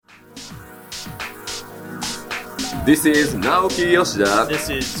This is Naoki Yoshida. This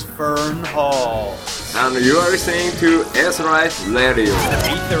is Fern Hall. And you are listening to Aetheryte Radio.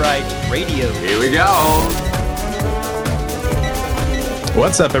 Aetheryte Radio. Here we go.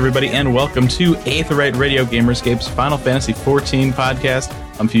 What's up, everybody, and welcome to Aetheryte Radio, Gamerscape's Final Fantasy XIV podcast.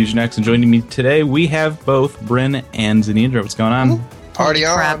 I'm Fusion X, and joining me today, we have both Bryn and Zanindra. What's going on? Party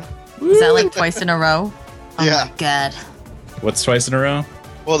on. Crap. Is that like twice in a row? Oh Yeah. my god. What's twice in a row?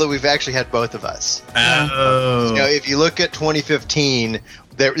 Well, that we've actually had both of us. Oh. You know, if you look at 2015,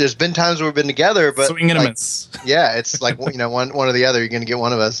 there's been times where we've been together, but Swing and a like, miss. yeah, it's like one or the other. You're going to get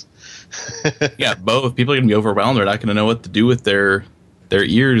one of us. Yeah, both. People are going to be overwhelmed. They're not going to know what to do with their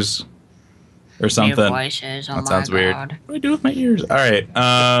ears or something. Your voices, oh That my sounds weird. god. What do I do with my ears? All right.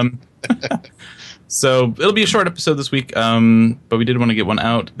 So it'll be a short episode this week, but we did want to get one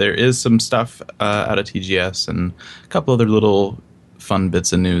out. There is some stuff out of TGS and a couple other little fun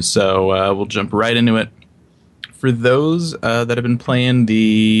bits of news. So we'll jump right into it. For those that have been playing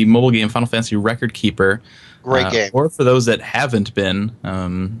the mobile game Final Fantasy Record Keeper, Great game. or for those that haven't been,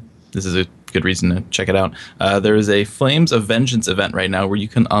 this is a good reason to check it out. There is a Flames of Vengeance event right now where you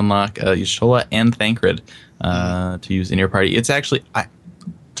can unlock Y'shtola and Thancred to use in your party. It's actually...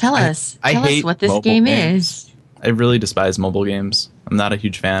 Tell us hate what this mobile game games. is. I really despise mobile games. I'm not a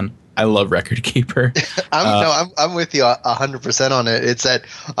huge fan. I love Record Keeper. I'm with you 100% on it. It's that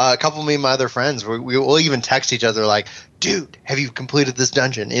a couple of me and my other friends, we'll even text each other like, dude, have you completed this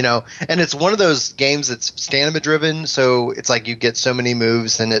dungeon? You know, and it's one of those games that's stamina driven, so it's like you get so many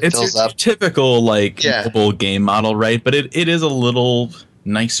moves and it fills your up. Typical mobile game model, right? But it is a little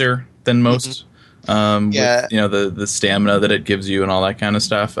nicer than most. Yeah. With, the stamina that it gives you and all that kind of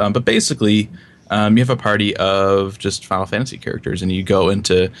stuff. But basically, you have a party of just Final Fantasy characters, and you go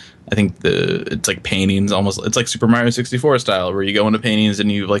into, I think it's like paintings, almost. It's like Super Mario 64 style, where you go into paintings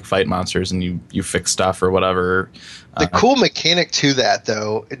and you like fight monsters and you fix stuff or whatever. The cool mechanic to that,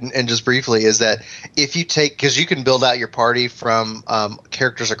 though, and just briefly, is that if you take, because you can build out your party from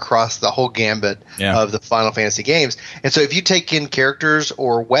characters across the whole gambit of the Final Fantasy games, and so if you take in characters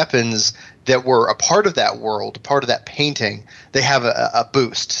or weapons that were a part of that world, part of that painting, they have a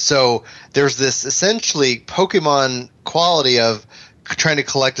boost. So there's this essentially Pokemon quality of trying to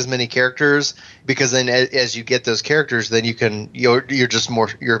collect as many characters, because then as you get those characters, then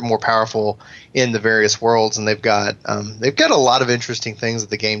you're more powerful in the various worlds, and they've got a lot of interesting things that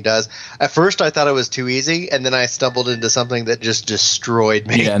the game does. At first I thought it was too easy, and then I stumbled into something that just destroyed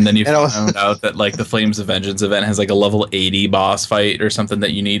me. Yeah, and then you found out that like the Flames of Vengeance event has like a level 80 boss fight or something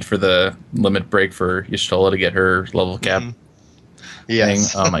that you need for the limit break for Y'shtola to get her level cap.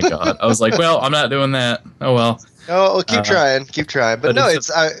 Yes. Thing. Oh my god. I was like, well, I'm not doing that. Oh well. Oh, well, keep trying. But no,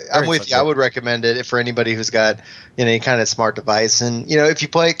 I'm with you. I fun. would recommend it for anybody who's got any kind of smart device, and if you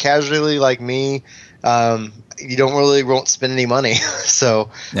play it casually like me, you won't spend any money. So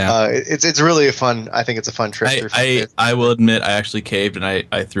it's really a fun. I think it's a fun trip. I will admit I actually caved and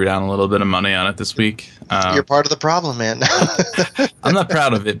I threw down a little bit of money on it this week. You're part of the problem, man. I'm not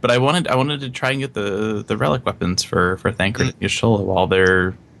proud of it, but I wanted to try and get the relic weapons for Thancred and Y'shtola while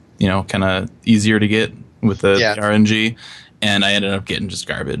they're kind of easier to get with the RNG, and I ended up getting just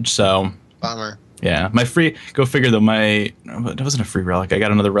garbage. So bummer. Yeah, go figure though. It wasn't a free relic. I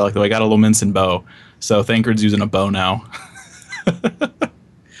got another relic though. I got a Lominson bow. So Thancred's using a bow now.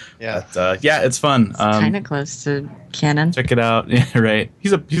 Yeah, but, it's fun. Kind of close to canon. Check it out. Yeah, right.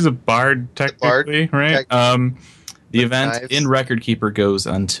 He's a bard technically, right? The event in Record Keeper goes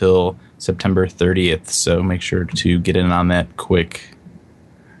until September 30th, so make sure to get in on that quick.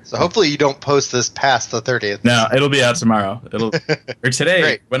 So hopefully you don't post this past the 30th. No, it'll be out tomorrow. Or today,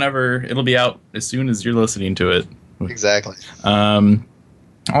 Great. Whenever it'll be out as soon as you're listening to it. Exactly.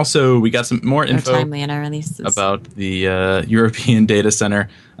 Also, we got some more info timely in our releases about the European data center.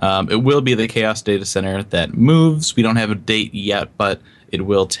 It will be the Chaos data center that moves. We don't have a date yet, but it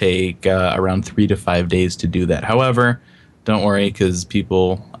will take around 3 to 5 days to do that. However, don't worry, because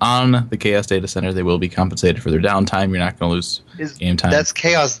people on the Chaos data center, they will be compensated for their downtime. You're not going to lose game time. That's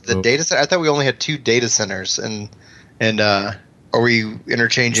Chaos, the data center? I thought we only had 2 data centers, and are we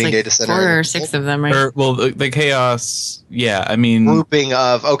interchanging data center? 4 or 6 of them, right? The Chaos, yeah, I mean... Grouping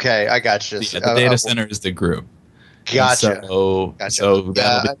of, okay, I got you. Yeah, the data center is the group. Gotcha. So that'll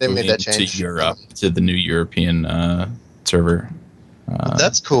be moving to Europe, to the new European server.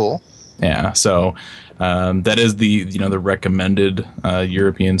 That's cool. Yeah, so that is the recommended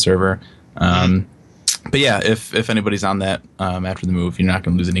European server. But yeah, if anybody's on that after the move, you're not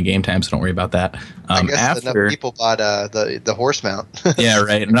going to lose any game time, so don't worry about that. I guess enough people bought the horse mount. Yeah,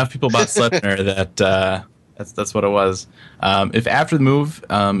 right. Enough people bought Sleipnir that That's what it was. If after the move,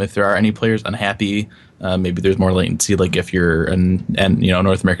 if there are any players unhappy, maybe there's more latency. Like if you're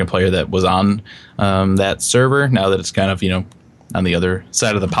North American player that was on that server, now that it's kind of on the other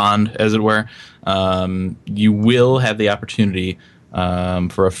side of the pond, as it were, you will have the opportunity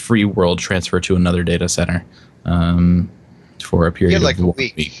for a free world transfer to another data center for a period like of a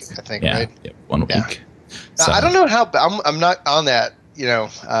week, I think. Yeah, right? yeah, 1 week. So. I don't know how. I'm not on that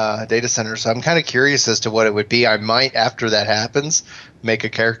data center, so I'm kind of curious as to what it would be. I might, after that happens, make a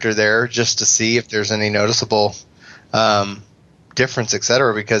character there just to see if there's any noticeable difference,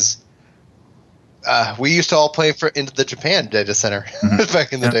 etc. Because we used to all play into the Japan data center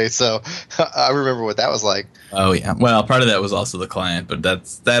back in the day, so I remember what that was like. Oh yeah, well, part of that was also the client, but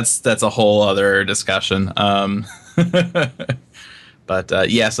that's a whole other discussion.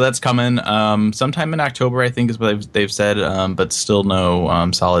 But yeah, so that's coming sometime in October, I think, is what they've said, but still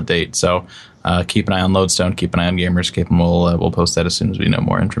no solid date. So keep an eye on Lodestone, keep an eye on Gamerscape, and we'll post that as soon as we know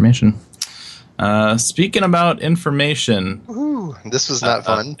more information. Speaking about information, this was not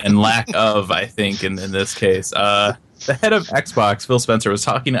fun, and lack of, I think, in this case, the head of Xbox, Phil Spencer, was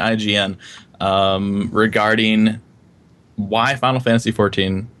talking to IGN regarding why Final Fantasy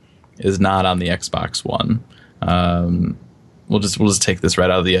XIV is not on the Xbox One. We'll just take this right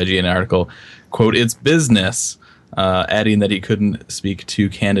out of the IGN article. Quote, "It's business," adding that he couldn't speak too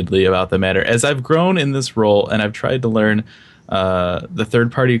candidly about the matter. As I've grown in this role and I've tried to learn the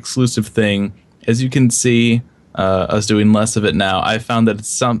third-party exclusive thing, as you can see us doing less of it now, I found that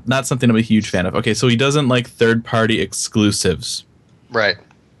it's not something I'm a huge fan of. Okay, so he doesn't like third-party exclusives. Right.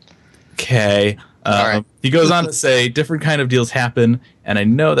 Okay. Right. He goes on to say, different kind of deals happen, and I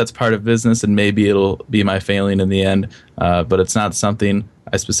know that's part of business, and maybe it'll be my failing in the end, but it's not something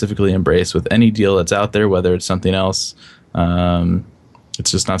I specifically embrace with any deal that's out there, whether it's something else.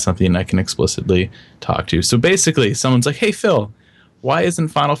 It's just not something I can explicitly talk to. So basically, someone's like, hey, Phil, why isn't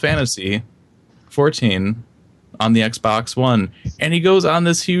Final Fantasy 14 on the Xbox One? And he goes on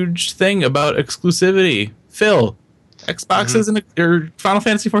this huge thing about exclusivity. Phil, Xbox isn't, or Final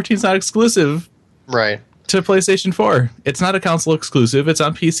Fantasy 14 is not exclusive. Right. To PlayStation 4. It's not a console exclusive. It's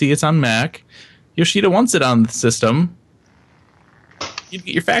on PC. It's on Mac. Yoshida wants it on the system. You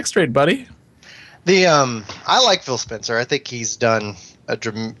get your facts straight, buddy. I like Phil Spencer. I think he's done a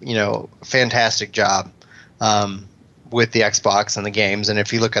fantastic job with the Xbox and the games. And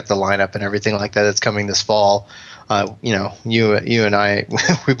if you look at the lineup and everything like that, it's coming this fall. You and I,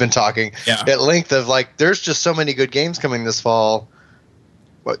 we've been talking at length of like, there's just so many good games coming this fall.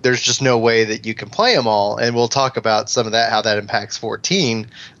 But there's just no way that you can play them all, and we'll talk about some of that, how that impacts 14. With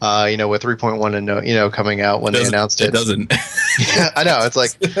 3.1 and coming out when they announced it. It doesn't. Yeah, I know. It's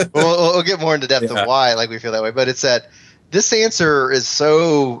like we'll get more into depth of why like we feel that way, but it's that this answer is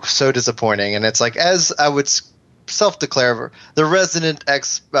so disappointing, and it's like, as I would self-declare the resident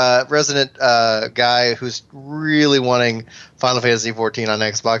guy who's really wanting Final Fantasy 14 on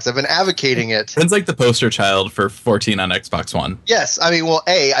Xbox. I've been advocating it. It's like the poster child for 14 on Xbox One. Yes, I mean, well,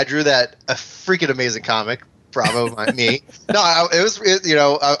 I drew that a freaking amazing comic. Bravo, me. No, I'm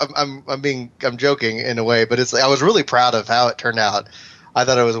joking in a way, but it's I was really proud of how it turned out. I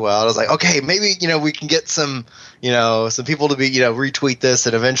thought it was well. I was like, okay, maybe we can get some people to be retweet this,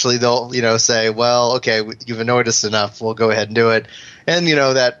 and eventually they'll say, well, okay, you've annoyed us enough, we'll go ahead and do it. And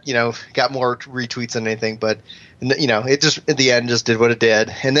that got more retweets than anything, but it just at the end just did what it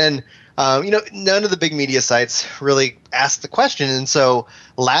did. And then none of the big media sites really asked the question, and so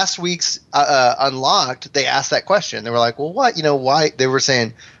last week's Unlocked, they asked that question. They were like, well, what why? They were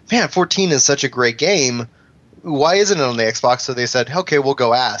saying, man, 14 is such a great game. Why isn't it on the Xbox? So they said, okay, we'll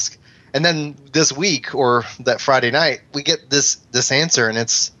go ask. And then this week or that Friday night, we get this answer, and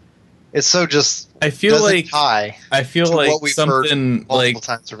it's so just. I feel like something like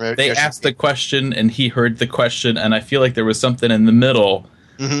they asked the question and he heard the question, and I feel like there was something in the middle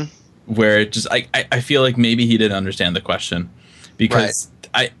where it just I feel like maybe he didn't understand the question, because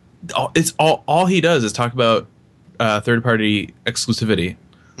it's all he does is talk about third party exclusivity,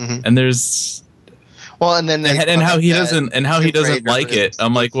 and there's. Well, and then how he doesn't like it.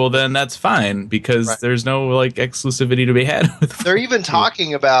 I'm like, well, then that's fine, because there's no exclusivity to be had with. They're even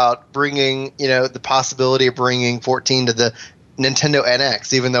talking about bringing, the possibility of bringing 14 to the Nintendo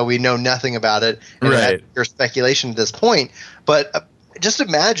NX, even though we know nothing about it. And that's your speculation at this point. But just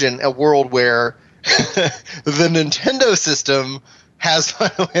imagine a world where the Nintendo system has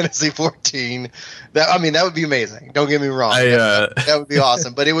Final Fantasy 14. That would be amazing. Don't get me wrong. That would be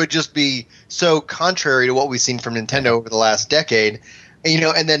awesome. But it would just be so contrary to what we've seen from Nintendo over the last decade.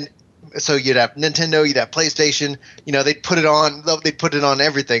 And then so you'd have Nintendo, you'd have PlayStation. They'd put it on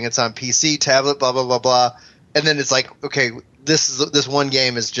everything. It's on PC, tablet, blah blah blah blah. and then it's like, okay, this one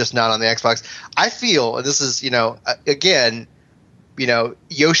game is just not on the Xbox. I feel, and this is, again,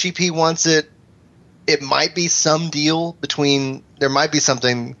 Yoshi P wants it. It might be some deal there might be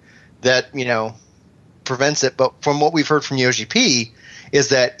something that, prevents it. But from what we've heard from Yoshi P is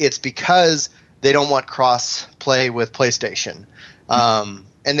that it's because they don't want cross play with PlayStation.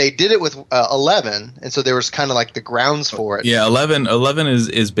 And they did it with 11, and so there was kind of like the grounds for it. Yeah, 11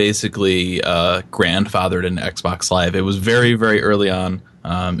 is basically grandfathered in Xbox Live. It was very, very early on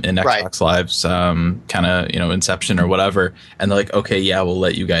in Xbox Live's kind of inception or whatever, and they're like, okay, yeah, we'll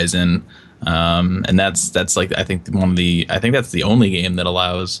let you guys in, and that's like I think that's the only game that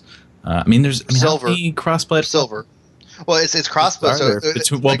allows. Silver crossplay. Silver. Well, it's crossplay. So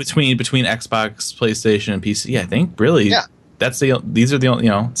between Xbox, PlayStation, and PC, I think really. Yeah. It's the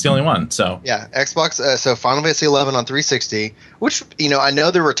only one. So yeah, Xbox. So Final Fantasy 11 on 360, which I know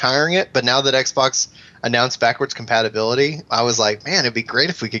they're retiring it, but now that Xbox announced backwards compatibility, I was like, man, it'd be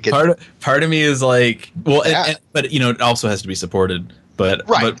great if we could get. Part of me is like, well, but it also has to be supported. But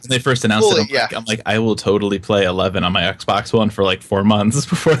when they first announced it, I'm like, I will totally play 11 on my Xbox One for like 4 months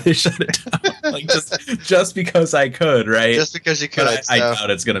before they shut it down. Like just because I could, right? Just because you could. I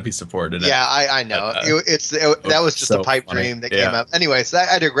doubt it's going to be supported. Yeah, I know. That was just a pipe dream that came up. Anyway, so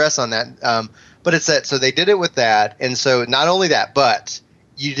I digress on that. But it's that. So they did it with that, and so not only that, but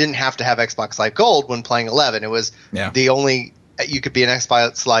you didn't have to have Xbox Live Gold when playing 11. It was the only you could be an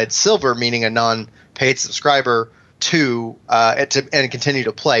Xbox Live Silver, meaning a non-paid subscriber. And continue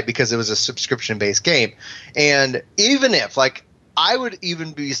to play because it was a subscription-based game. And even if, like, I would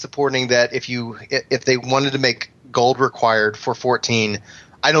even be supporting that if they wanted to make gold required for 14,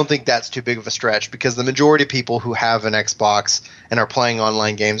 I don't think that's too big of a stretch because the majority of people who have an Xbox and are playing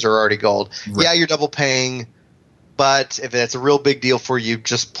online games are already gold. Right. Yeah, you're double paying, but if it's a real big deal for you,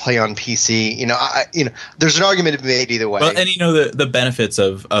 just play on PC. There's an argument to be made either way. Well, and the benefits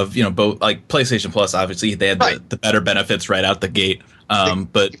of both, like PlayStation Plus, obviously they had the better benefits right out the gate.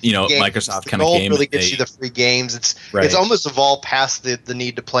 But Microsoft kind of came. Really gets you the free games. It's almost evolved past the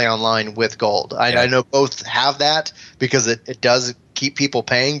need to play online with gold. I know both have that because it does keep people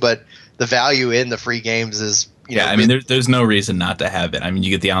paying, but the value in the free games is. There's no reason not to have it. I mean,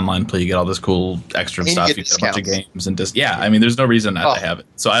 you get the online play, you get all this cool extra stuff, you get a bunch of games, and there's no reason not to have it.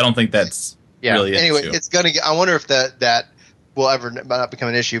 So I don't think that's really an issue. It's gonna. I wonder if that will ever not become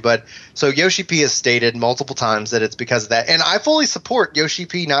an issue. But so Yoshi P has stated multiple times that it's because of that, and I fully support Yoshi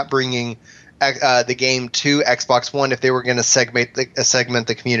P not bringing the game to Xbox One if they were going to segment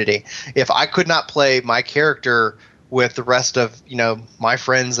the community. If I could not play my character with the rest of my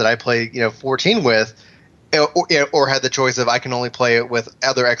friends that I play 14 with. Or had the choice of I can only play it with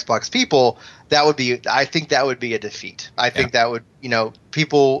other Xbox people, I think that would be a defeat. I think that would,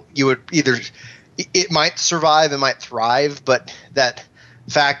 people, you would either, it might survive, it might thrive, but that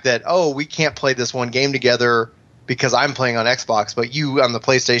fact that, we can't play this one game together because I'm playing on Xbox, but you on the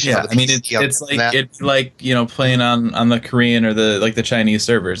PlayStation. Yeah, it's like playing on the Korean or the Chinese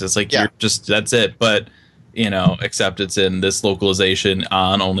servers. It's like you're just, that's it. But except it's in this localization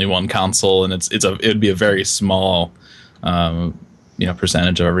on only one console, and it'd be a very small,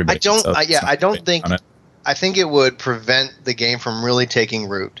 percentage of everybody. I think it would prevent the game from really taking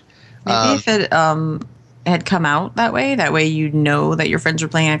root. Maybe if it had come out that way that that your friends were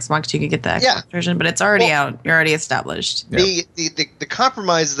playing Xbox, you could get the Xbox version, but it's already out. You're already established. The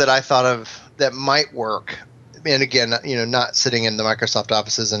compromise that I thought of that might work. And again, not sitting in the Microsoft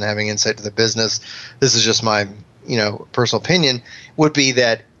offices and having insight to the business, this is just my, personal opinion, would be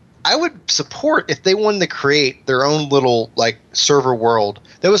that I would support if they wanted to create their own little, like, server world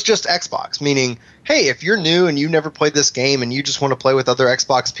that was just Xbox. Meaning, hey, if you're new and you never played this game and you just want to play with other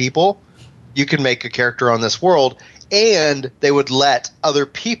Xbox people, you can make a character on this world. And they would let other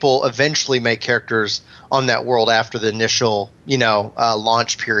people eventually make characters on that world after the initial,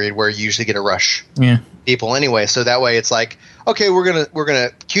 launch period where you usually get a rush. Yeah. People anyway, so that way it's like, okay, we're gonna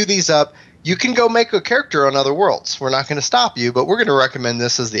queue these up. You can go make a character on other worlds. We're not going to stop you, but we're going to recommend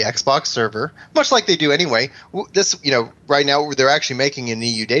this as the Xbox server, much like they do anyway. This, right now they're actually making an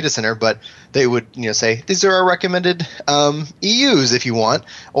EU data center, but they would, say these are our recommended EUs if you want,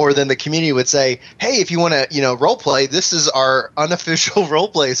 or then the community would say, hey, if you want to, role play, this is our unofficial role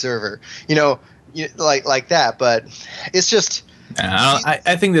play server, like that. But it's just.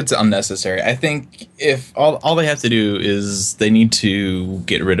 I think that's unnecessary. I think if all they have to do is they need to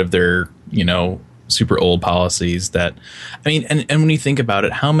get rid of their, super old policies that, and when you think about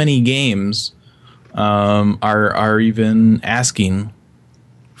it, how many games are even asking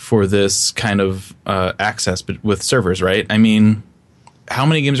for this kind of access with servers, right? how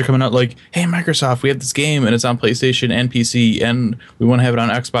many games are coming out like, hey, Microsoft, we have this game and it's on PlayStation and PC and we want to have it on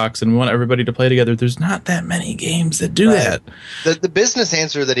Xbox and we want everybody to play together. There's not that many games that do that. The business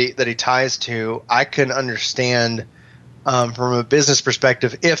answer that he ties to, I can understand from a business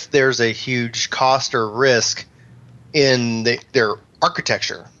perspective if there's a huge cost or risk in their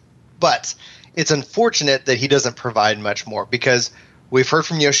architecture. But it's unfortunate that he doesn't provide much more, because we've heard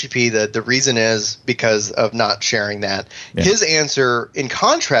from Yoshi P that the reason is because of not sharing that. Yeah. His answer, in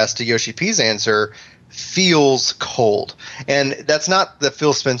contrast to Yoshi P's answer, feels cold. And that's not the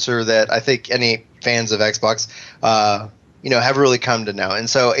Phil Spencer that I think any fans of Xbox have really come to know. And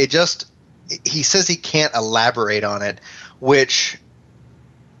so he says he can't elaborate on it, which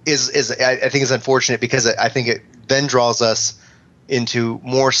is I think is unfortunate, because I think it then draws us into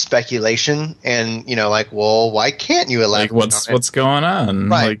more speculation and, well, why can't you elaborate? Like what's going on?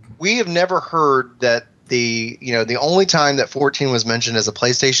 Right. Like, we have never heard that the only time that 14 was mentioned as a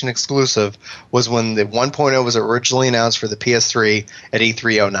PlayStation exclusive was when the 1.0 was originally announced for the PS3 at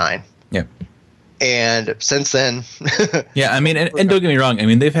E309. Yeah. And since then, yeah, I mean, and don't get me wrong, I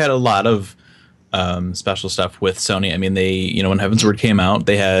mean, they've had a lot of special stuff with Sony. I mean, they, when Heavensward came out,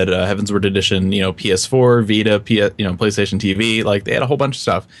 they had Heavensward Edition, PS4, Vita, PlayStation TV. Like, they had a whole bunch of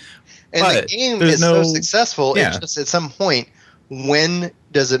stuff. And the game is so successful. Yeah. It's just at some point, when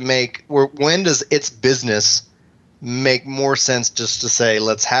does its business make more sense just to say,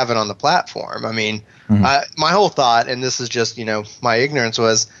 let's have it on the platform? I mean, my whole thought, and this is just, my ignorance,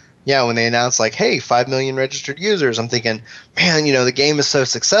 was, when they announced, like, hey, 5 million registered users, I'm thinking, man, the game is so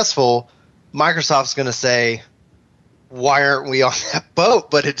successful, Microsoft's going to say, why aren't we on that boat?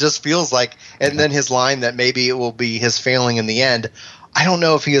 But it just feels like, and then his line that maybe it will be his failing in the end. I don't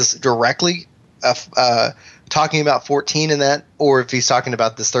know if he is directly talking about 14 in that, or if he's talking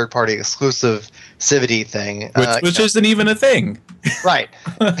about this third-party exclusivity thing. Which isn't even a thing. Right.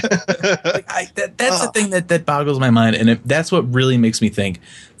 That's the thing that boggles my mind. And that's what really makes me think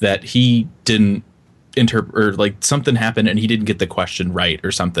that he didn't or like something happened and he didn't get the question right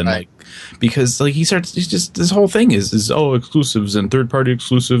or something, right. Like, because like he's just, this whole thing is exclusives and third party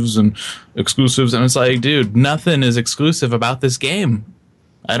exclusives and it's like, dude, nothing is exclusive about this game.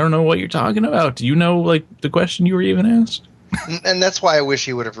 I don't know what you're talking about. Do you know like the question you were even asked? And that's why I wish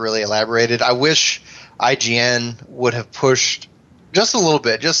he would have really elaborated. I wish IGN would have pushed just a little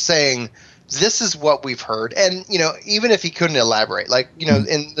bit, just saying, this is what we've heard. And, even if he couldn't elaborate, like,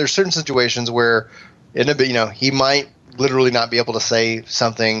 and there's certain situations where he might literally not be able to say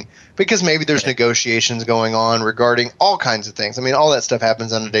something because maybe there's negotiations going on regarding all kinds of things. I mean, all that stuff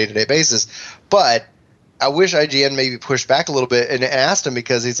happens on a day-to-day basis. But I wish IGN maybe pushed back a little bit and asked him,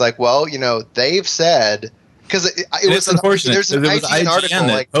 because he's like, well, they've said, because it was unfortunate. There's an IGN article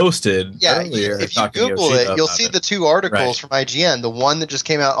that posted earlier. If you Google it, you'll see the two articles from IGN. The one that just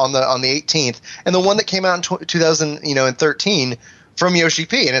came out on the 18th, and the one that came out in 2013 from Yoshi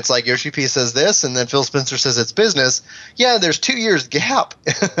P. And it's like Yoshi P says this, and then Phil Spencer says it's business. Yeah, there's 2 years gap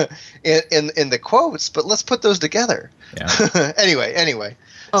in the quotes, but let's put those together. Yeah. anyway.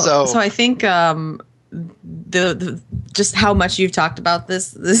 So I think the just how much you've talked about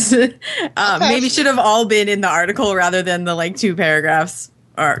this maybe should have all been in the article rather than the like 2 paragraphs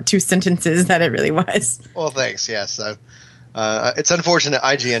or 2 sentences that it really was. Well, thanks. Yes. It's unfortunate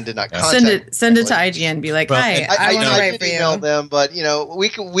IGN did not contact. Send it to IGN. Be like, hi, I want to write for you. Email them, but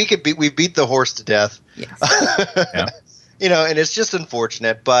we beat the horse to death. Yes. Yeah. And it's just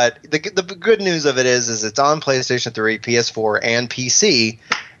unfortunate. But the good news of it is it's on PlayStation 3, PS4, and PC.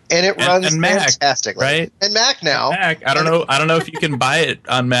 And it runs fantastically, right? And Mac now. Mac. I don't know if you can buy it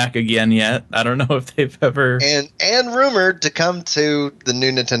on Mac again yet. I don't know if they've ever. And rumored to come to the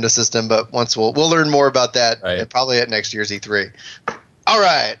new Nintendo system, but once we'll learn more about that probably at next year's E3. All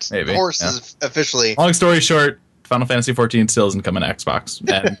right, maybe. Horse is officially. Long story short, Final Fantasy 14 still isn't coming to Xbox,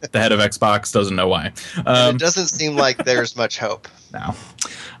 and the head of Xbox doesn't know why. It doesn't seem like there's much hope. No.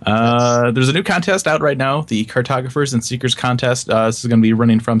 There's a new contest out right now, the Cartographers and Seekers contest. This is going to be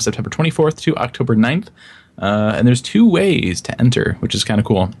running from September 24th to October 9th. And there's 2 ways to enter, which is kind of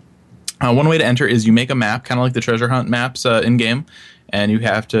cool. One way to enter is you make a map, kind of like the treasure hunt maps in-game, and you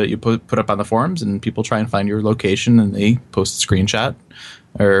have to put up on the forums, and people try and find your location, and they post a screenshot.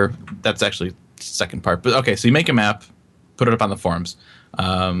 Or that's actually the second part. But okay, so you make a map, put it up on the forums.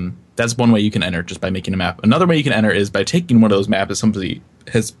 That's one way you can enter, just by making a map. Another way you can enter is by taking one of those maps that somebody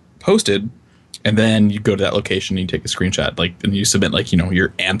has posted, and then you go to that location and you take a screenshot, and you submit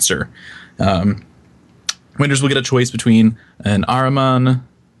your answer. Winners will get a choice between an Ahriman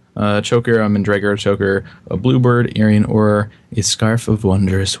choker, a Mandragora choker, a bluebird earring, or a scarf of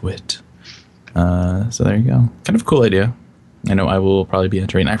wondrous wit. So there you go. Kind of a cool idea. I know I will probably be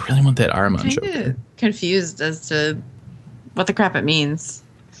entering. I really want that Ahriman I'm Choker. confused as to what the crap it means.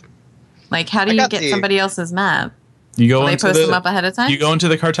 Like, how do you get somebody else's map? You go they into post them up ahead of time? You go into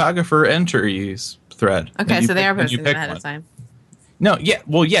the cartographer entries thread. Okay, so they are posting them ahead of time. No,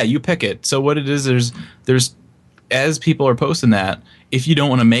 you pick it. So what it is, there's as people are posting that, if you don't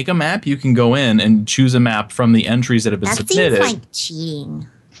want to make a map, you can go in and choose a map from the entries that have been submitted. That seems like cheating.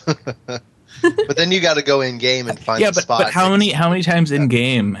 But then you got to go in game and find the spot. But how many times in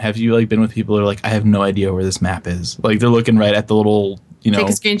game have you like been with people who are like, I have no idea where this map is? Like they're looking right at the little, take a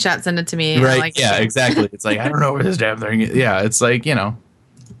screenshot, send it to me. Right? Like yeah, exactly. It's like I don't know where this damn thing is. Yeah, it's like kind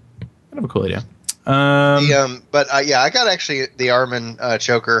of a cool idea. I got actually the Ahriman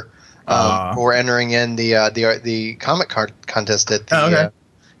choker for entering in the comic card contest at the.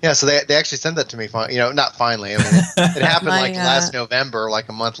 So they actually sent that to me. Not finally. I mean, it happened last November, like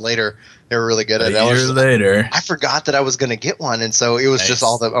a month later. They were really good at it. A year later, I forgot that I was going to get one, and so it was just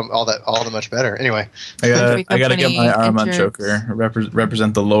all the much better. Anyway, I gotta get my Ahriman choker.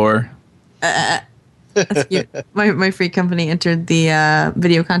 Represent the lore. My free company entered the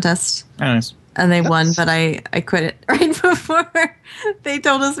video contest. Oh, nice. And they won, but I quit it right before they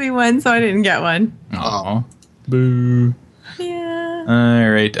told us we won, so I didn't get one. Oh, boo. Yeah. All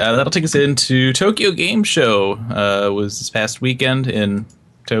right. That'll take us into Tokyo Game Show. Was this past weekend in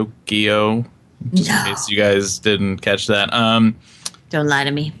Tokyo. Just in case you guys didn't catch that. Don't lie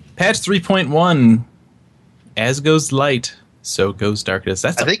to me. Patch 3.1. As goes light, so goes darkness.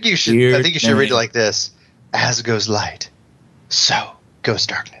 I think you should read it like this. As goes light, so goes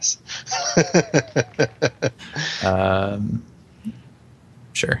darkness.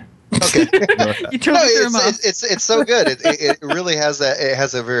 Sure. Okay. It's so good. It really has that. It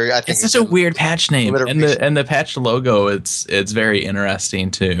has a very. I think it's such a weird patch name, and the patch logo. It's very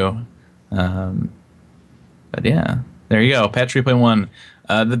interesting too. But yeah, there you go. Patch 3.1.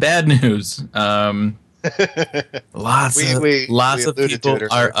 The bad news. Lots of people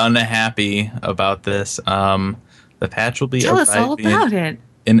are unhappy about this. The patch will be Tell us all about it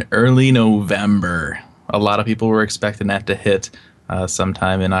in early November. A lot of people were expecting that to hit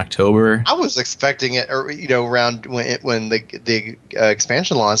sometime in October. I was expecting it, around when the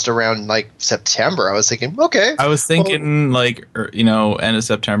expansion launched around like September. I was thinking, okay. I was thinking end of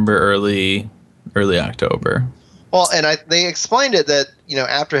September, early October. Well, and they explained it that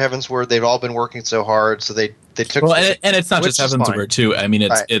after Heavensward, they've all been working so hard, so they took. Well, and it's not just Heavensward too. I mean,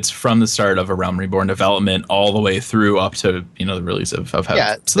 it's from the start of A Realm Reborn development all the way through up to the release of Heavensward.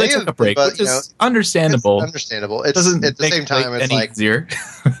 Yeah, so they took a break, which is understandable. It's understandable. It's at the same time, it's like easier.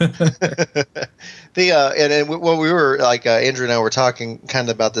 And what we were like, Andrew and I were talking kind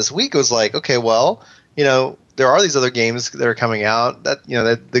of about this week was like, okay, well, there are these other games that are coming out. That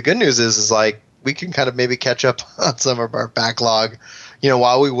that the good news is like, we can kind of maybe catch up on some of our backlog,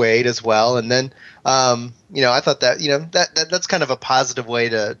 while we wait as well. And then, I thought that that's kind of a positive way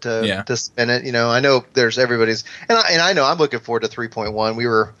to spin it. I know there's everybody's, and I know I'm looking forward to 3.1. We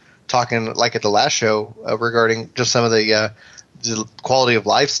were talking like at the last show regarding just some of the quality of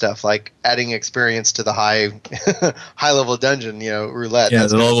life stuff, like adding experience to the high level dungeon, roulette. Yeah,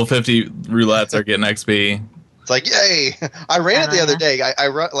 the level 50 roulettes are getting XP. It's like, yay! I ran it the other day. I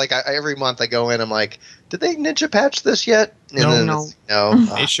run every month. I go in. I'm like, did they ninja patch this yet? And no.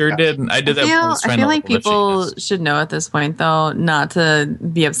 They sure did. I did that. I feel like people should know at this point, though, not to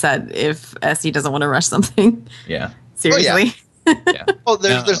be upset if SE doesn't want to rush something. Yeah, seriously. Yeah. Well,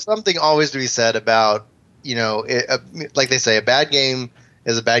 there's something always to be said about like they say, a bad game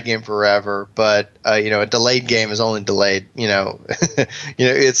is a bad game forever, but a delayed game is only delayed.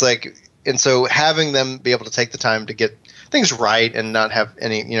 It's like. And so having them be able to take the time to get things right and not have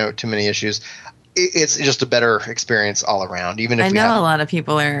any, too many issues, it's just a better experience all around. Even if a lot of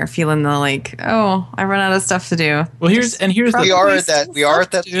people are feeling I run out of stuff to do. Well, here's we are at that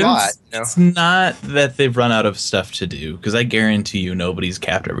spot. It's not that they've run out of stuff to do, because I guarantee you nobody's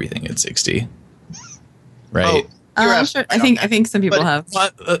capped everything at 60. Right. I'm sure. I think some people have.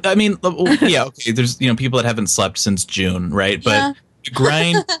 I mean, yeah, okay. There's people that haven't slept since June, right? But. Yeah.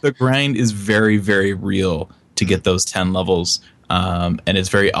 The grind is very, very real to get those 10 levels, and it's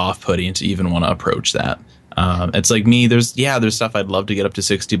very off-putting to even want to approach that. It's like me. There's stuff I'd love to get up to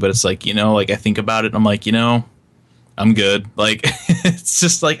 60, but it's like I think about it, and I'm like, I'm good. Like it's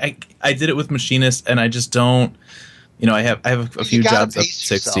just like I did it with Machinist, and I just don't. I have a few jobs up to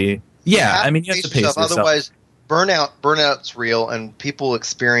 60. Yourself. Yeah, I mean you have to pace yourself. Otherwise, burnout's real, and people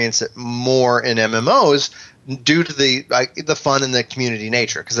experience it more in MMOs. Due to the fun and the community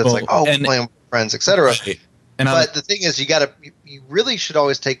nature, because it's playing with friends, etc. Right. But the thing is, you really should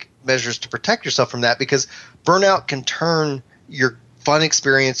always take measures to protect yourself from that, because burnout can turn your fun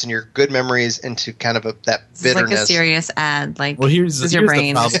experience and your good memories into kind of that bitterness. Like a serious ad. Like, well, here's your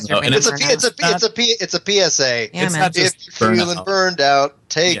brain. It's a PSA. Yeah, it's not just if you're feeling burned out,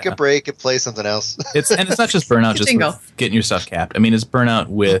 take a break and play something else. It's not just burnout, just with getting your stuff capped. I mean, it's burnout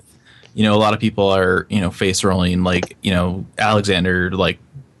with, a lot of people are, face rolling like, Alexander like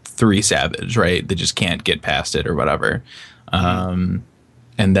 3 Savage, right? They just can't get past it or whatever.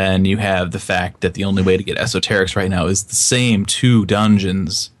 And then you have the fact that the only way to get esoterics right now is the same 2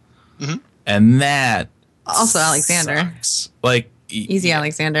 dungeons. And that also Alexander. Sucks. Like Easy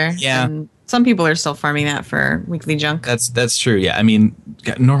Alexander. Yeah. And some people are still farming that for weekly junk. That's true. Yeah. I mean,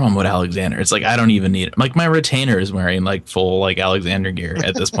 normal mode Alexander. It's like I don't even need it. Like my retainer is wearing like full like Alexander gear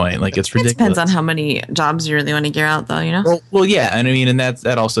at this point. Like it's ridiculous. It depends on how many jobs you really want to gear out, though. Well, yeah. And I mean, and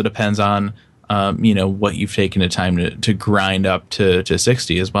that also depends on what you've taken the time to grind up to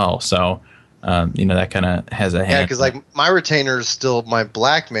 60 as well. So that kind of has a hand. Yeah, because like my retainer is still my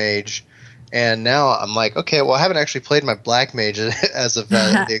black mage. And now I'm like, okay, well, I haven't actually played my Black Mage as of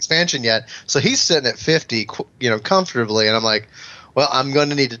the expansion yet. So he's sitting at 50, comfortably. And I'm like, well, I'm going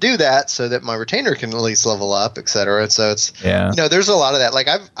to need to do that so that my retainer can at least level up, et cetera. And so it's, there's a lot of that. Like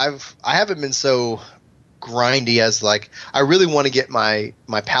I haven't been so grindy as like, I really want to get my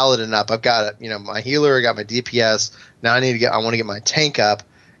paladin up. I've got, my healer, I got my DPS. Now I want to get my tank up.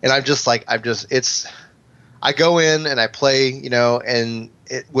 And I go in and I play, and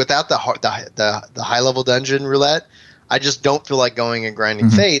without the high level dungeon roulette, I just don't feel like going and grinding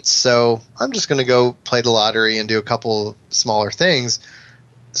fates. So I'm just going to go play the lottery and do a couple smaller things.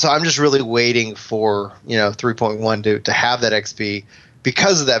 So I'm just really waiting for 3.1 to have that XP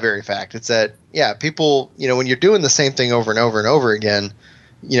because of that very fact. It's that people when you're doing the same thing over and over and over again,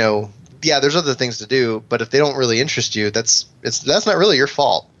 there's other things to do, but if they don't really interest you, that's not really your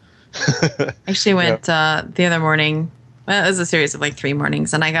fault. I actually went the other morning. Well, it was a series of like 3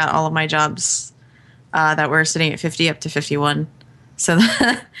 mornings, and I got all of my jobs that were sitting at 50 up to 51. So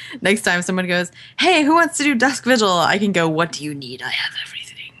next time someone goes, "Hey, who wants to do Dusk Vigil?" I can go, "What do you need? I have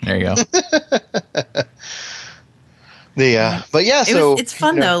everything." There you go. But so it's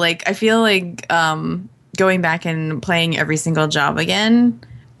fun though. Like I feel like going back and playing every single job again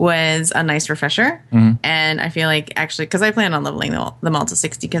was a nice refresher. And I feel like actually, because I plan on leveling them all to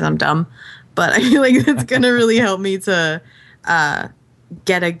 60 because I'm dumb, but I feel like that's going to really help me to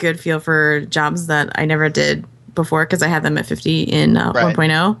get a good feel for jobs that I never did before because I had them at 50 in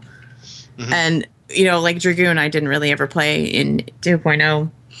 1.0. And, like Dragoon, I didn't really ever play in 2.0,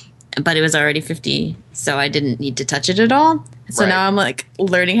 but it was already 50, so I didn't need to touch it at all. So now I'm like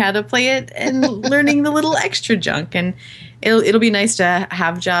learning how to play it and learning the little extra junk, and it'll be nice to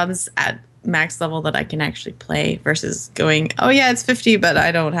have jobs at max level that I can actually play versus going, oh yeah, it's 50, but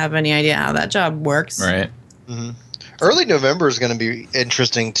I don't have any idea how that job works. Right. Early November is going to be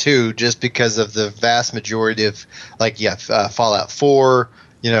interesting too, just because of the vast majority of Fallout 4.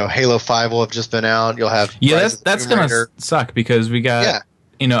 Halo 5 will have just been out. You'll have that's going to suck because we got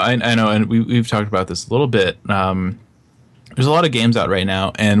I know, and we've talked about this a little bit. There's a lot of games out right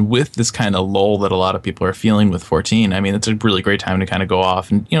now, and with this kind of lull that a lot of people are feeling with 14, I mean, it's a really great time to kind of go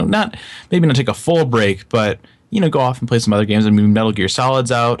off and, not take a full break, but, go off and play some other games. I mean, Metal Gear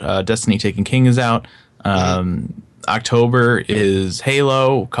Solid's out, Destiny Taken King is out, October is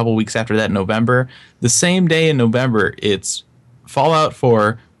Halo, a couple weeks after that, November. The same day in November, it's Fallout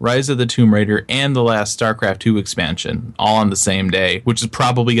 4, Rise of the Tomb Raider, and the last StarCraft 2 expansion, all on the same day, which is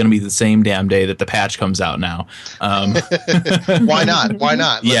probably going to be the same damn day that the patch comes out now. Why not?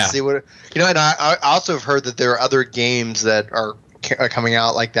 Let's see what and I also have heard that there are other games that are coming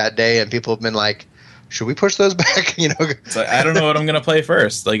out like that day, and people have been like, should we push those back? So I don't know what I'm going to play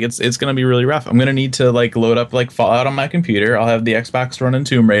first. Like it's going to be really rough. I'm going to need to load up Fallout on my computer. I'll have the Xbox running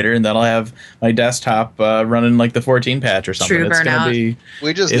Tomb Raider, and then I'll have my desktop running the 14 patch or something. True it's burnout. Gonna be,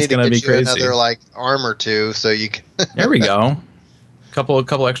 we just need to get you another arm or two so you can. There we go.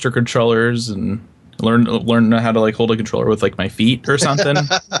 Couple extra controllers and learn how to hold a controller with my feet or something.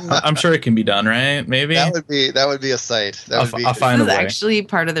 I'm sure it can be done, right? Maybe that would be a sight. I'll find a way. This is actually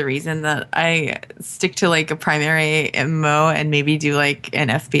part of the reason that I stick to a primary MMO and maybe do an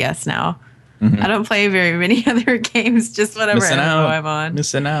FPS now. I don't play very many other games, just whatever MMO I'm on.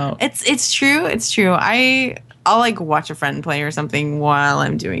 Missing out. It's true. I'll watch a friend play or something while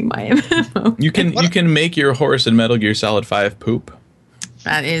I'm doing my MMO. You can make your horse in Metal Gear Solid 5 poop.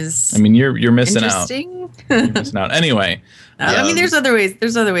 That is. I mean, you're missing out. Interesting. You're missing out. Anyway. I mean, there's other ways.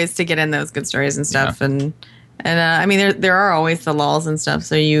 There's other ways to get in those good stories and stuff, and I mean, there are always the lulls and stuff.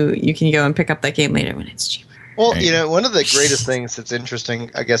 So you can go and pick up that game later when it's cheaper. Well, one of the greatest things that's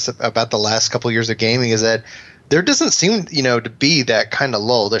interesting, I guess, about the last couple of years of gaming is that there doesn't seem, to be that kind of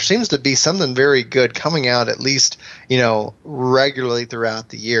lull. There seems to be something very good coming out at least, regularly throughout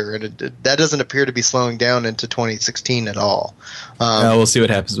the year. And that doesn't appear to be slowing down into 2016 at all. We'll see what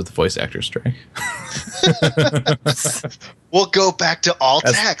happens with the voice actor strike. We'll go back to all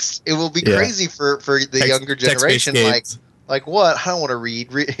text. It will be crazy for the younger generation. Like what? I don't want to read.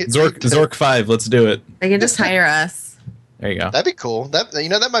 Zork 5, let's do it. They can just hire us. There you go. That'd be cool.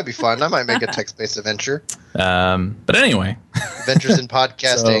 That might be fun. I might make a text-based adventure. But anyway, Adventures in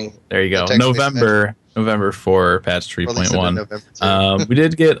Podcasting. So, there you go. November for patch 3.1. We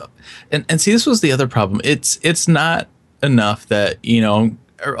did get, and see, this was the other problem. It's not enough that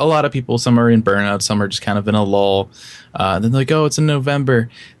a lot of people. Some are in burnout. Some are just kind of in a lull. Then they're like, oh, it's in November.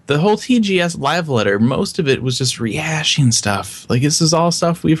 The whole TGS live letter, most of it was just rehashing stuff. Like, this is all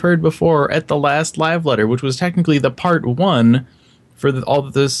stuff we've heard before at the last live letter, which was technically the part 1 for all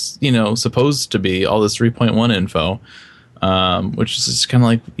of this, supposed to be all this 3.1 info, which is just kind of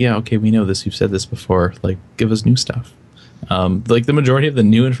like, yeah, okay, we know this. You've said this before. Like, give us new stuff. Like, the majority of the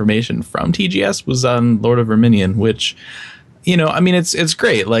new information from TGS was on Lord of Verminion, which... it's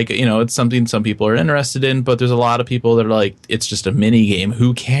great. Like, it's something some people are interested in, but there's a lot of people that are like, it's just a mini game.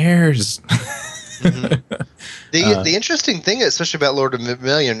 Who cares? Mm-hmm. The interesting thing, especially about Lord of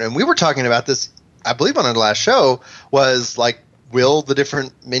Vermilion, and we were talking about this, I believe, on our last show, was like, will the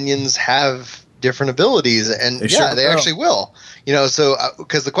different minions have different abilities? And they actually will. So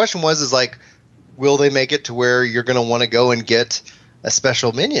because the question was like, will they make it to where you're going to want to go and get a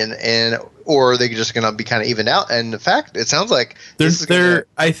special minion, or are they just going to be kind of evened out? And in fact, it sounds like this is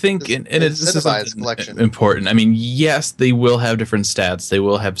important. I mean, yes, they will have different stats. They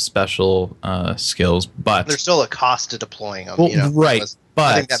will have special skills, but there's still a cost to deploying them. Right.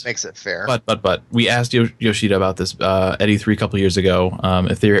 But I think that makes it fair. But we asked Yoshida about this at E3 a couple years ago,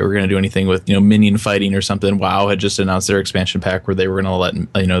 if they were going to do anything with minion fighting or something. WoW had just announced their expansion pack where they were going to let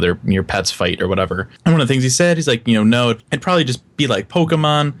your pets fight or whatever. And one of the things he said, he's like, no, it'd probably just be like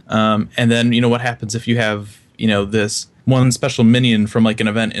Pokemon. And then what happens if you have this one special minion from like an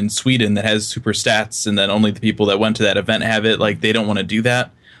event in Sweden that has super stats, and then only the people that went to that event have it. Like, they don't want to do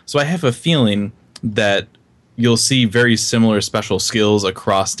that. So I have a feeling that you'll see very similar special skills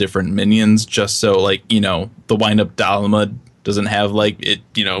across different minions, just so like, the wind-up Dalma doesn't have like it,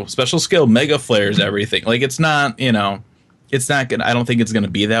 special skill, mega flares, everything. Like, it's not gonna, I don't think it's gonna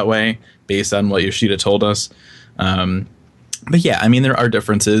be that way based on what Yoshida told us. But yeah, I mean, there are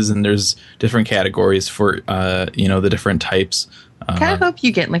differences and there's different categories for, the different types. I kind of hope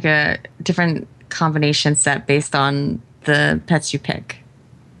you get like a different combination set based on the pets you pick.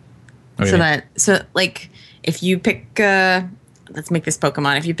 Okay. So like, if you pick let's make this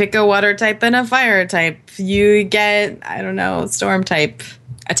Pokemon. If you pick a water type and a fire type, you get, I don't know, storm type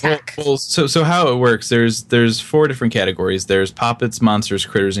attack. Well, so how it works, there's 4 different categories. There's Poppets, Monsters,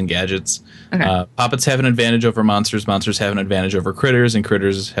 Critters, and Gadgets. Okay. Poppets have an advantage over Monsters, Monsters have an advantage over Critters, and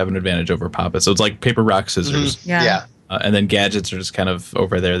Critters have an advantage over Poppets. So it's like paper, rock, scissors. Mm-hmm. Yeah. And then Gadgets are just kind of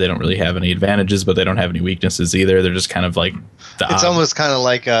over there. They don't really have any advantages, but they don't have any weaknesses either. They're just kind of like it's almost kind of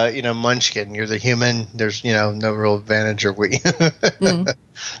like Munchkin. You're the human. There's no real advantage or weak.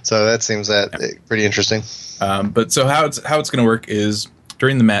 So that seems pretty interesting. But so how it's going to work is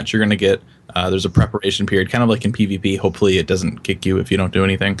during the match you're going to get there's a preparation period, kind of like in PvP. Hopefully it doesn't kick you if you don't do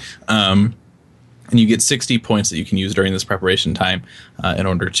anything. And you get 60 points that you can use during this preparation time in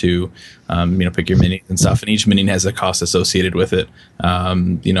order to, pick your minions and stuff. And each minion has a cost associated with it,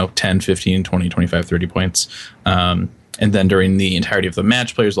 10, 15, 20, 25, 30 points. And then during the entirety of the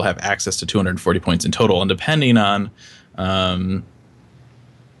match, players will have access to 240 points in total. And depending on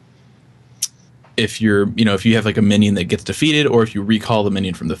if you have like a minion that gets defeated, or if you recall the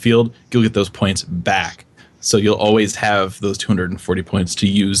minion from the field, you'll get those points back. So you'll always have those 240 points to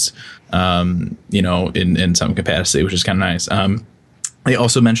use, in some capacity, which is kind of nice. They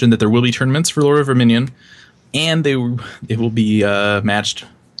also mentioned that there will be tournaments for Lord of Verminion, and they will be matched.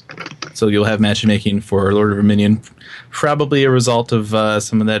 So you'll have matchmaking for Lord of Verminion, probably a result of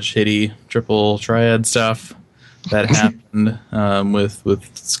some of that shitty triple triad stuff that happened with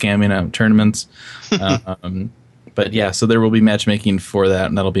scamming out tournaments. But yeah, so there will be matchmaking for that,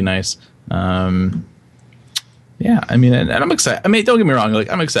 and that'll be nice. Yeah, I mean, and I'm excited. I mean, don't get me wrong. Like,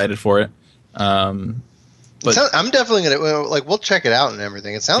 I'm excited for it. But I'm definitely gonna we'll check it out and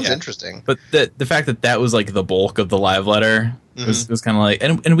everything. It sounds interesting. But the fact that was like the bulk of the live letter was kind of like,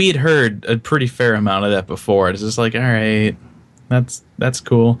 and we had heard a pretty fair amount of that before. It's just like, all right, that's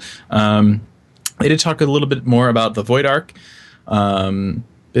cool. They did talk a little bit more about the Void Ark.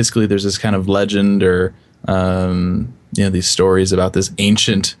 Basically, there's this kind of legend or these stories about this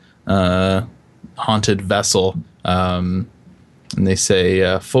ancient haunted vessel. And they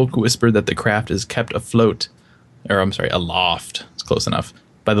say, folk whisper that the craft is kept afloat, aloft. It's close enough.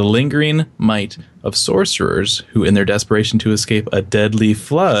 By the lingering might of sorcerers who, in their desperation to escape a deadly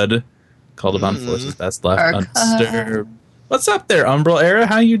flood, called upon forces that's left undisturbed. What's up there, Umbral Era?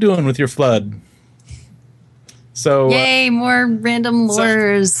 How you doing with your flood? So, yay, more random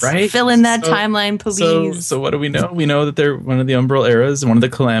lures. Right? Fill in that timeline, please. So what do we know? We know that one of the Umbral Eras, one of the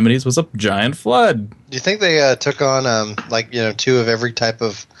calamities was a giant flood. Do you think they took on two of every type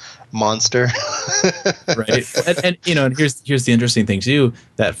of monster? Right. And here's the interesting thing too.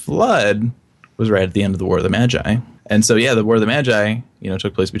 That flood was right at the end of the War of the Magi. And so the War of the Magi,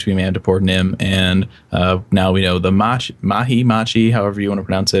 took place between Madripoor, Nim, and now we know the Machi, however you want to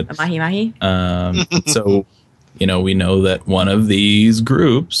pronounce it. The Mahi. So we know that one of these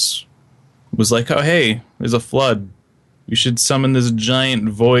groups was like, oh, hey, there's a flood. We should summon this giant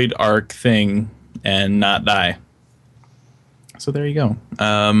void arc thing and not die. So there you go.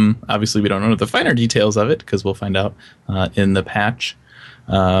 Obviously, we don't know the finer details of it because we'll find out in the patch.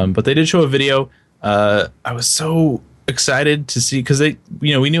 But they did show a video. I was so excited to see because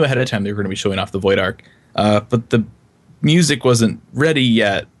we knew ahead of time they were going to be showing off the void arc, but the music wasn't ready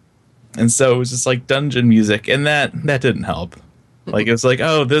yet. And so it was just like dungeon music, and that didn't help. Like, it was like,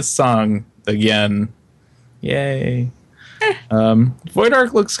 oh, this song again. Yay. Void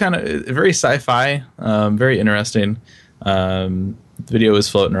Arc looks kind of very sci-fi, very interesting. The video is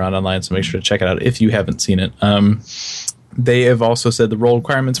floating around online, so make sure to check it out if you haven't seen it. They have also said the role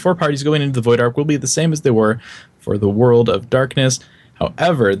requirements for parties going into the Void Arc will be the same as they were for the World of Darkness.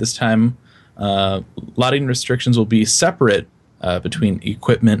 However, this time, lotting restrictions will be separate between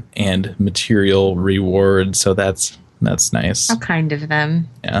equipment and material rewards, so that's nice. How kind of them.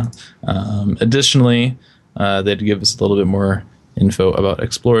 Yeah. Additionally, they'd give us a little bit more info about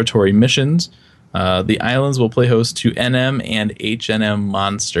exploratory missions. The islands will play host to NM and HNM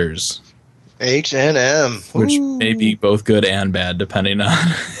monsters. HNM. Which may be both good and bad, depending on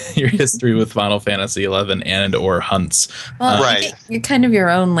your history with Final Fantasy XI and or hunts. Well, right. You're kind of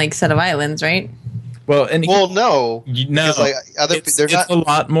your own set of islands, right? No. No. It's a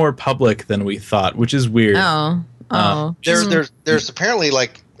lot more public than we thought, which is weird. There's apparently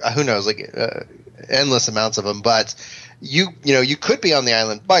who knows, endless amounts of them, but you could be on the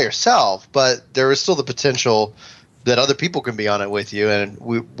island by yourself, but there is still the potential that other people can be on it with you, and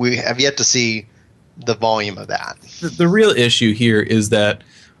we have yet to see the volume of that. The real issue here is that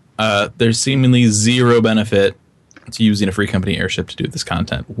there's seemingly zero benefit to using a free company airship to do this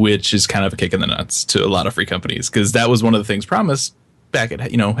content, which is kind of a kick in the nuts to a lot of free companies, because that was one of the things promised back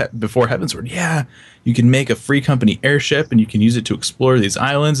at before Heavensward. Yeah, you can make a free company airship and you can use it to explore these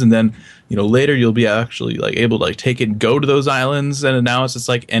islands, and then later you'll be actually able to take it and go to those islands. And now it's just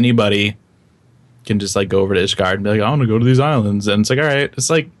anybody can just go over to Ishgard and be like, I want to go to these islands, and it's all right.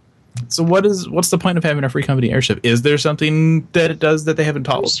 It's so what's the point of having a free company airship? Is there something that it does that they haven't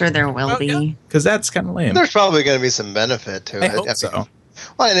told? I'm sure there will be, because that's kind of lame. There's probably going to be some benefit to it. I hope so.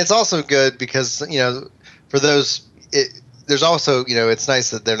 Well, and it's also good because for those. There's also, it's nice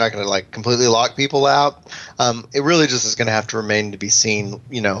that they're not going to completely lock people out. It really just is going to have to remain to be seen,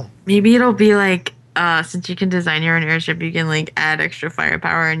 Maybe it'll be since you can design your own airship, you can add extra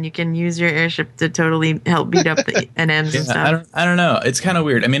firepower, and you can use your airship to totally help beat up the NMs and stuff. I don't know. It's kind of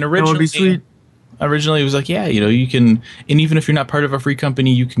weird. I mean, originally, that would be sweet. Originally it was you can, and even if you're not part of a free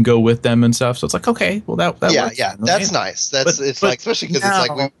company, you can go with them and stuff. So it's okay, well that works, right? That's nice. Especially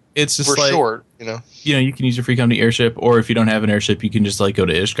because it's just we're short, you can use your free company airship, or if you don't have an airship, you can just go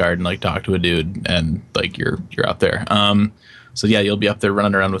to Ishgard and talk to a dude, and you're out there. So yeah, you'll be up there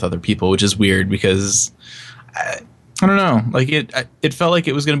running around with other people, which is weird because I don't know, it felt like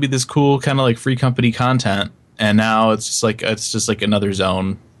it was going to be this cool kind of free company content, and now it's just another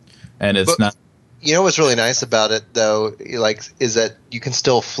zone, and it's not. What's really nice about it though, is that you can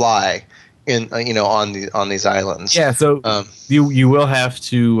still fly in on these islands. Yeah, so you will have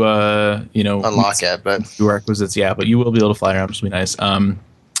to unlock it, but do requisites. Yeah, but you will be able to fly around, which will be nice. I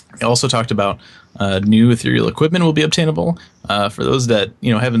also talked about new ethereal equipment will be obtainable for those that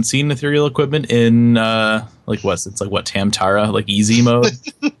haven't seen ethereal equipment in Tamtara, easy mode.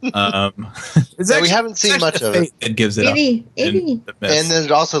 We haven't seen much of it. It gives it up. And then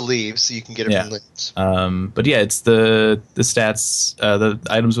it also leaves, so you can get it from leaves. But yeah, it's the stats, the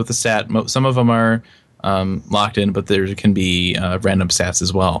items with the stat. Some of them are locked in, but there can be random stats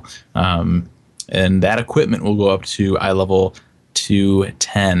as well. And that equipment will go up to eye level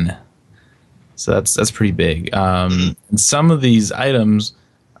 210. So that's pretty big. And some of these items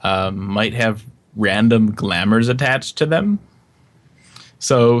might have random glamours attached to them.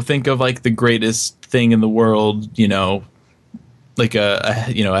 So think of like the greatest thing in the world, like a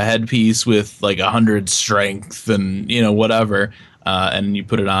headpiece with like 100 strength and whatever, and you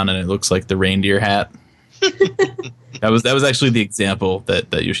put it on and it looks like the reindeer hat. That was actually the example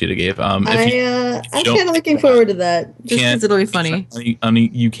that Yoshida gave. I'm kind of looking forward to that. Just because it'll be funny.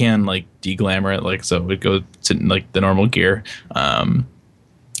 You can like de-glamour it, like so it goes to like the normal gear.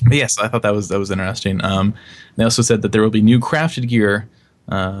 But yes, I thought that was interesting. They also said that there will be new crafted gear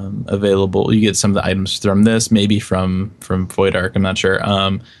available. You get some of the items from this, maybe from Void Ark, I'm not sure.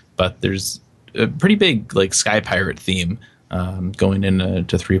 But there's a pretty big like Sky Pirate theme going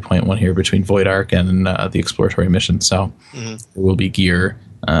into 3.1 here between Void Ark and the exploratory mission. So there will be gear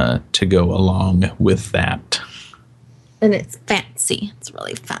to go along with that. And it's fancy. It's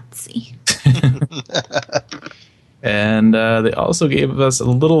really fancy. And they also gave us a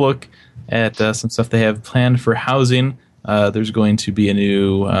little look at some stuff they have planned for housing. There's going to be a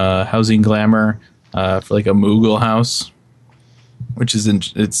new housing glamour for like a Moogle house, which is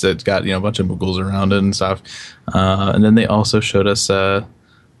it's got a bunch of Moogles around it and stuff. And then they also showed us a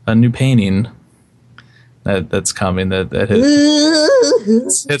new painting that's coming that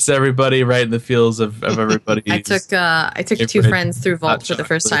hits everybody right in the feels of everybody. I took two friends through Vault for the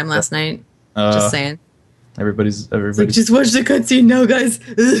first time last night. Just saying. Everybody's like, just watch the cutscene now, guys.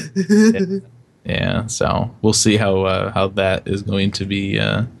 Yeah, so we'll see how that is going to be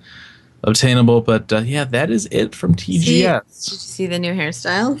obtainable. But that is it from TGS. Did you see the new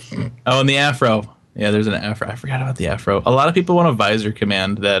hairstyle? Oh, and the afro. Yeah, there's an afro. I forgot about the afro. A lot of people want a visor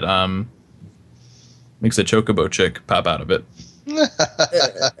command that makes a chocobo chick pop out of it.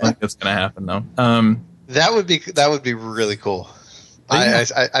 I think that's gonna happen though. That would be really cool.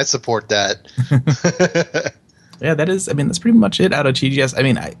 I support that. Yeah, that's pretty much it out of TGS. I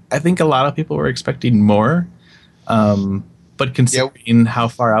mean, I think a lot of people were expecting more, but considering how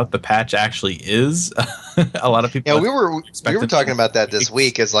far out the patch actually is, a lot of people. Yeah, we were talking about that this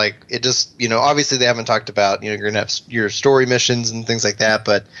week. Is like it just obviously they haven't talked about you're gonna have your story missions and things like that,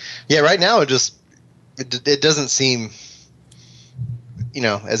 but yeah, right now it doesn't seem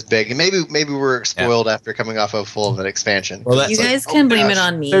as big, and maybe we're spoiled after coming off of full of an expansion. Well, you guys can blame it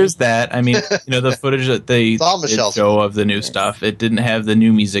on me. There's that. I mean, the footage that they did show of the new stuff, it didn't have the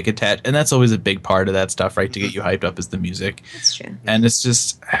new music attached, and that's always a big part of that stuff, right? To get you hyped up is the music. That's true. And it's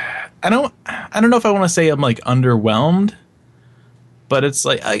just, I don't know if I want to say I'm like underwhelmed, but it's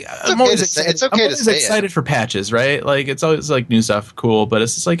like I'm always excited for patches, right? Like it's always like new stuff, cool, but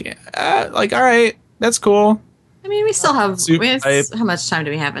it's just like all right, that's cool. I mean, we still have. How much time do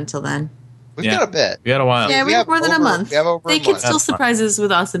we have until then? We've got a bit. We got a while. Yeah, we have more than a month. They can still That's surprise us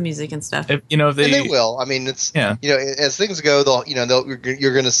with awesome music and stuff. If and they will. I mean, it's as things go,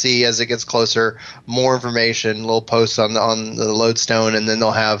 you're going to see as it gets closer more information, little posts on the lodestone, and then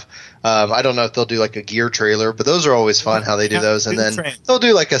they'll have. I don't know if they'll do like a gear trailer, but those are always fun how they do those, and then they'll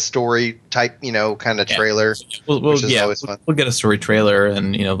do like a story type, kind of trailer. Which is always fun. We'll get a story trailer,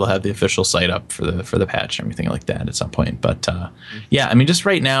 and they'll have the official site up for the patch and everything like that at some point. But I mean, just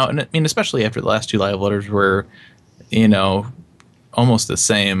right now, and I mean, especially after the last two live letters were, almost the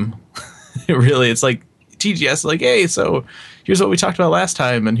same. Really, it's like TGS, like, hey, so here's what we talked about last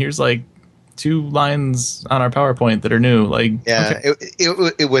time, and here's like 2 lines on our PowerPoint that are new. Like, yeah,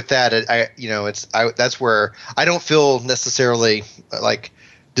 okay. With that, that's where I don't feel necessarily like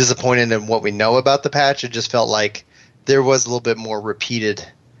disappointed in what we know about the patch. It just felt like there was a little bit more repeated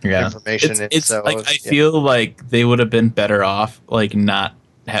information. I feel like they would have been better off like not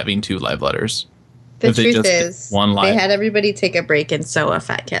having 2 live letters. The truth is, one live. They had everybody take a break and sew a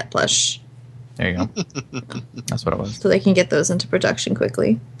Fat Cat plush. There you go. That's what it was. So they can get those into production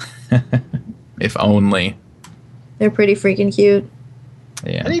quickly. If only. They're pretty freaking cute.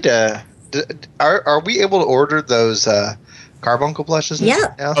 Yeah. I need to. Are we able to order those carbuncle plushes?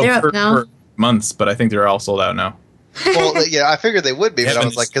 Yeah, they're up now. For months, but I think they're all sold out now. Well, yeah, I figured they would be, but I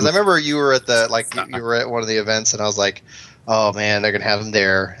was like, because I remember you were at you were at one of the events, and I was like, oh man, they're gonna have them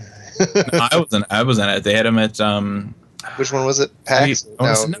there. No, I wasn't at it. They had them at which one was it? PAX?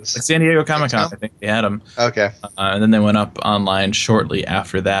 San Diego Comic-Con. I think they had them. Okay. And then they went up online shortly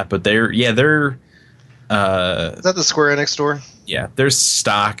after that. But they're is that the Square Enix store? Yeah, their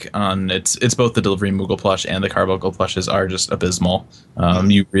stock on it's both the Delivery Moogle plush and the Carbuncle plushes are just abysmal.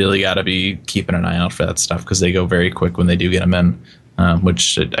 You really got to be keeping an eye out for that stuff because they go very quick when they do get them in,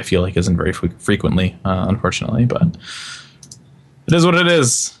 which I feel like isn't very frequently, unfortunately. But it is what it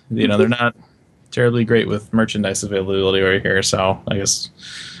is. They're not terribly great with merchandise availability right here, so I guess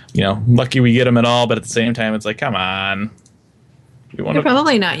lucky we get them at all, but at the same time it's like, come on, you're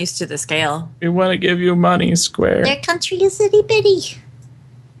probably not used to the scale. We want to give you money, Square. Their country is itty bitty.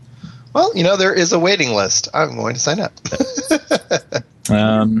 Well, there is a waiting list. I'm going to sign up.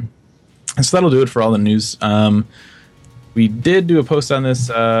 So that'll do it for all the news. We did do a post on this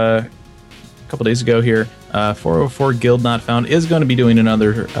a couple days ago here. 404 Guild Not Found is going to be doing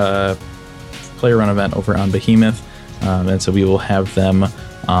another player run event over on Behemoth. And so we will have them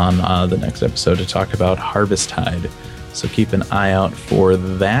on the next episode to talk about Harvesttide. So keep an eye out for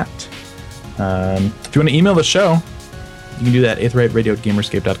that. If you want to email the show, you can do that at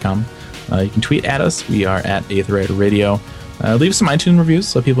aetheryte@gamerscape.com. You can tweet at us. We are at aetheryte.radio. Leave some iTunes reviews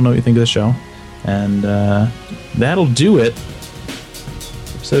so people know what you think of the show. And that'll do it.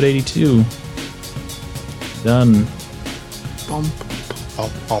 Episode 82. Done.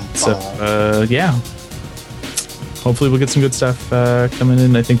 So, yeah. Hopefully we'll get some good stuff coming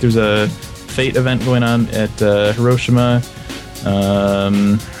in. I think there's a Fate event going on at Hiroshima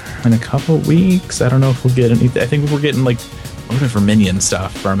in a couple weeks. I don't know if we'll get anything. I think we're getting we're looking for minion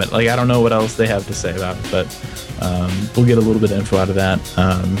stuff from it. I don't know what else they have to say about it, but we'll get a little bit of info out of that.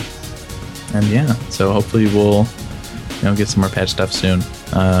 And yeah, so hopefully we'll get some more patch stuff soon.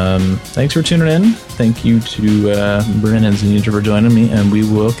 Thanks for tuning in. Thank you to Bryn and Zenitra for joining me, and we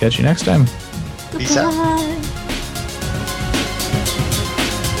will catch you next time. Peace out.